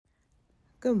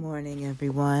Good morning,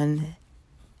 everyone,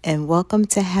 and welcome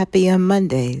to Happy on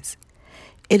Mondays.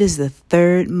 It is the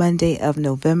third Monday of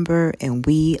November, and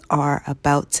we are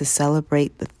about to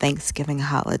celebrate the Thanksgiving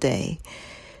holiday.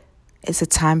 It's a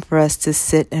time for us to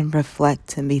sit and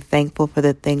reflect and be thankful for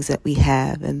the things that we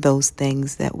have and those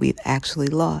things that we've actually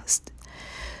lost.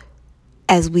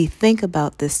 As we think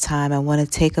about this time, I want to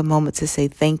take a moment to say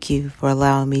thank you for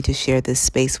allowing me to share this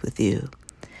space with you.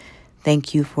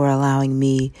 Thank you for allowing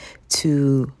me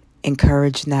to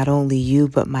encourage not only you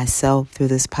but myself through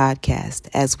this podcast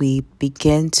as we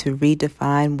begin to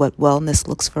redefine what wellness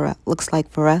looks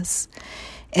like for us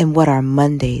and what our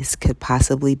Mondays could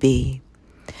possibly be.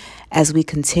 As we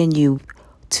continue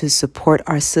to support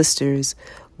our sisters,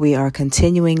 we are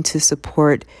continuing to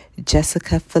support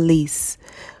Jessica Feliz,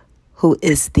 who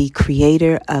is the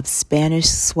creator of Spanish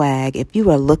Swag. If you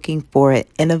are looking for an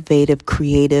innovative,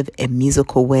 creative, and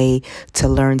musical way to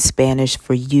learn Spanish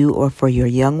for you or for your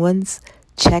young ones,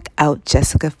 check out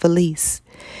Jessica Feliz.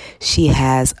 She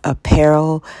has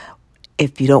apparel.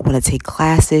 If you don't want to take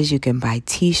classes, you can buy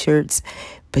t-shirts,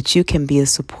 but you can be a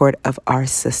support of our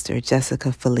sister,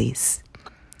 Jessica Feliz.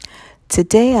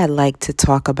 Today, I'd like to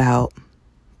talk about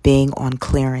being on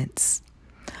clearance.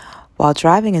 While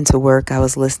driving into work, I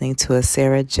was listening to a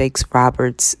Sarah Jakes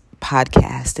Roberts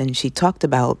podcast, and she talked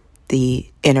about the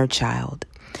inner child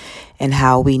and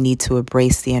how we need to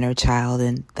embrace the inner child.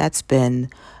 And that's been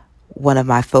one of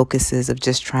my focuses of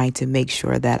just trying to make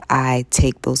sure that I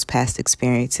take those past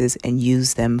experiences and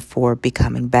use them for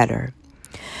becoming better.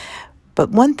 But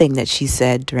one thing that she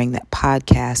said during that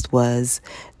podcast was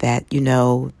that,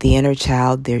 the inner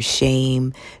child, there's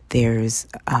shame, there's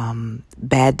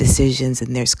bad decisions,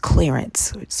 and there's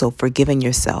clearance. So forgiving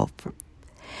yourself.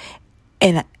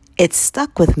 And it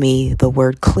stuck with me, the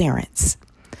word clearance,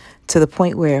 to the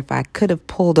point where if I could have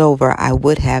pulled over, I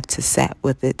would have to sit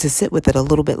with it a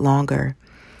little bit longer.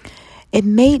 It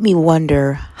made me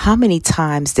wonder, how many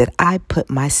times did I put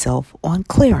myself on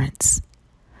clearance?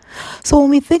 So when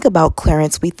we think about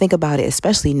clearance, we think about it,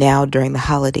 especially now during the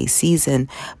holiday season.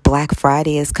 Black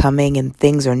Friday is coming and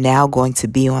things are now going to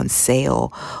be on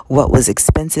sale. What was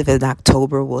expensive in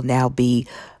October will now be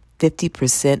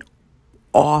 50%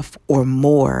 off or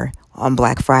more on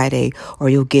Black Friday, or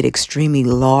you'll get extremely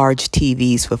large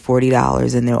TVs for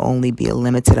 $40 and there'll only be a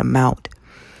limited amount.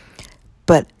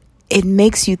 But it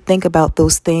makes you think about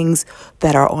those things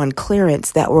that are on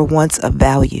clearance that were once of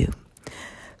value.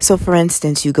 So, for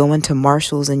instance, you go into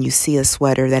Marshall's and you see a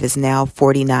sweater that is now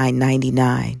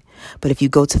 $49.99. But if you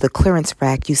go to the clearance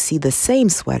rack, you see the same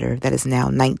sweater that is now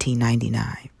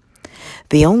 $19.99.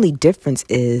 The only difference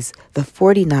is the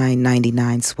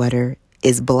 $49.99 sweater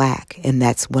is black, and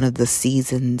that's one of the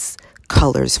season's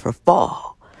colors for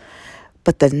fall.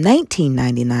 But the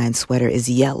 $19.99 sweater is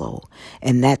yellow,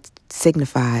 and that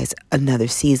signifies another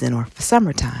season or for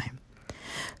summertime.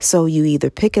 So you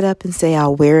either pick it up and say,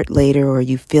 I'll wear it later, or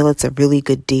you feel it's a really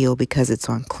good deal because it's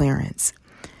on clearance.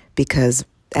 Because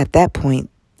at that point,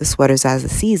 the sweater's out of the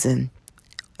season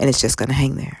and it's just going to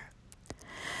hang there.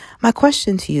 My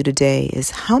question to you today is,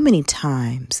 how many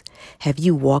times have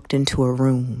you walked into a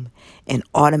room and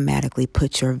automatically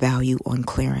put your value on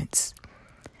clearance?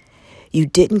 You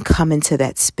didn't come into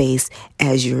that space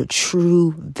as your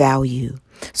true value.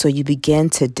 So you begin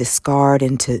to discard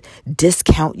and to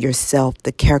discount yourself,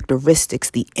 the characteristics,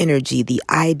 the energy, the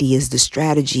ideas, the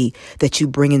strategy that you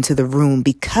bring into the room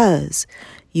because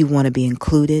you want to be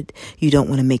included. You don't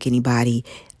want to make anybody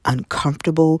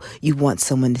uncomfortable. You want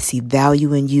someone to see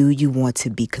value in you. You want to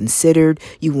be considered.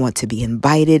 You want to be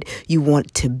invited. You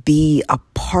want to be a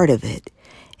part of it.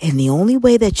 And the only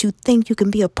way that you think you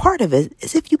can be a part of it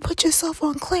is if you put yourself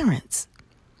on clearance.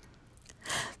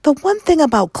 The one thing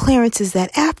about clearance is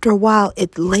that after a while,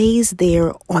 it lays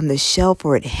there on the shelf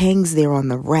or it hangs there on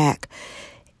the rack,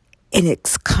 and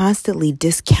it's constantly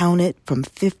discounted from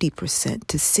 50%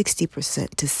 to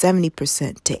 60% to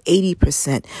 70% to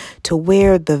 80% to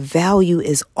where the value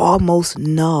is almost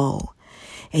null.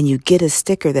 And you get a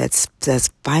sticker that says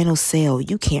final sale.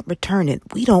 You can't return it.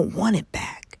 We don't want it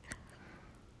back.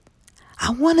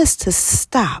 I want us to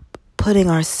stop putting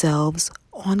ourselves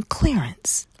on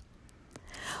clearance.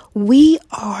 We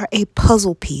are a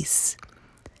puzzle piece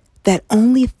that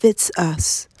only fits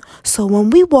us. So when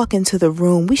we walk into the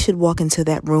room, we should walk into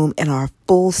that room in our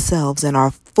full selves and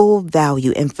our full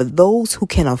value. And for those who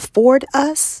can afford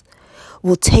us,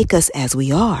 will take us as we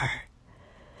are.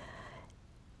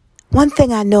 One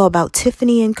thing I know about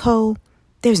Tiffany & Co.,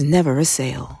 there's never a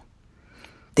sale.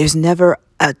 There's never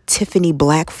a Tiffany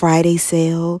Black Friday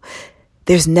sale.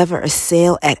 There's never a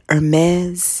sale at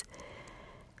Hermes.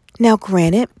 Now,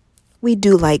 granted, We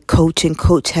do like Coach, and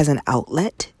Coach has an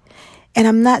outlet. And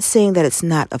I'm not saying that it's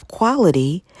not of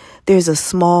quality. There's a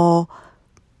small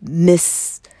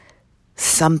miss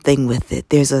something with it.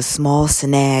 There's a small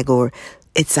snag, or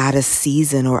it's out of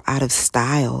season or out of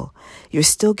style. You're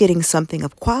still getting something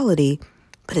of quality,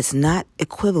 but it's not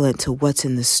equivalent to what's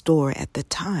in the store at the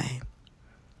time.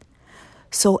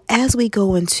 So as we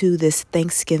go into this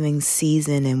Thanksgiving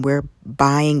season and we're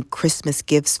buying Christmas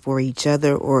gifts for each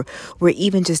other, or we're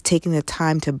even just taking the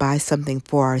time to buy something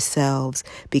for ourselves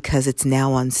because it's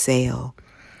now on sale,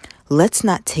 let's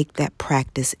not take that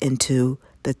practice into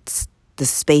the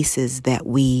spaces that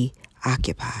we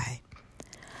occupy.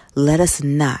 Let us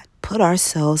not put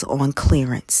ourselves on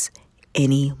clearance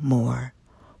anymore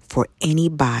for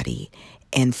anybody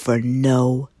and for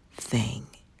no thing.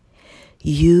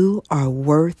 You are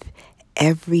worth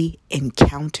every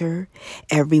encounter,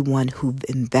 everyone who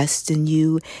invests in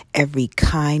you, every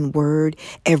kind word,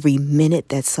 every minute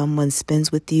that someone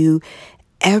spends with you,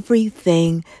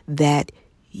 everything that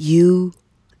you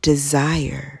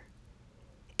desire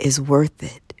is worth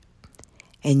it.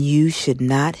 And you should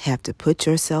not have to put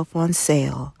yourself on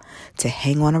sale to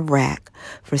hang on a rack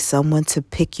for someone to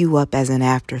pick you up as an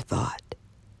afterthought.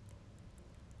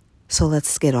 So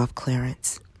let's get off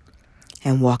clearance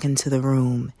and walk into the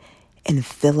room and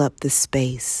fill up the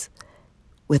space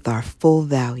with our full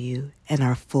value and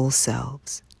our full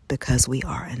selves, because we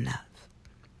are enough.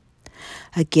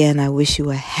 Again, I wish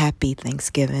you a happy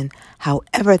Thanksgiving,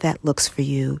 however that looks for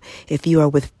you. If you are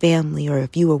with family, or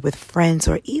if you are with friends,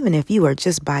 or even if you are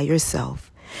just by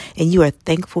yourself, and you are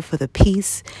thankful for the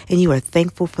peace, and you are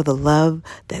thankful for the love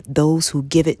that those who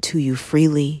give it to you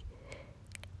freely,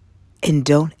 and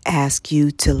don't ask you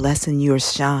to lessen your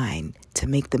shine to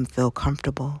make them feel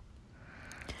comfortable.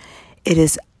 It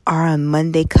is our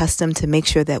Monday custom to make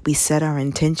sure that we set our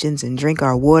intentions and drink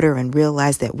our water and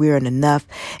realize that we're enough,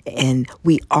 and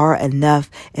we are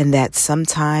enough, and that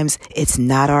sometimes it's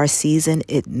not our season.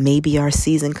 It may be our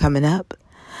season coming up.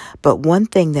 But one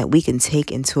thing that we can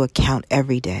take into account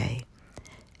every day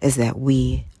is that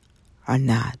we are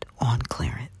not on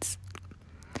clearance.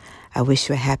 I wish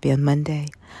you a happy Monday.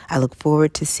 I look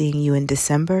forward to seeing you in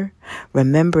December.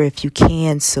 Remember, if you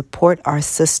can, support our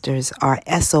sisters. Our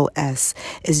SOS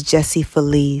is Jessie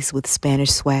Feliz with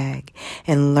Spanish Swag,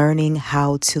 and learning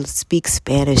how to speak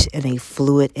Spanish in a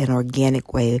fluid and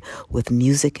organic way with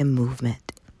music and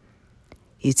movement.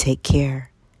 You take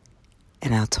care,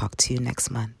 and I'll talk to you next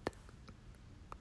month.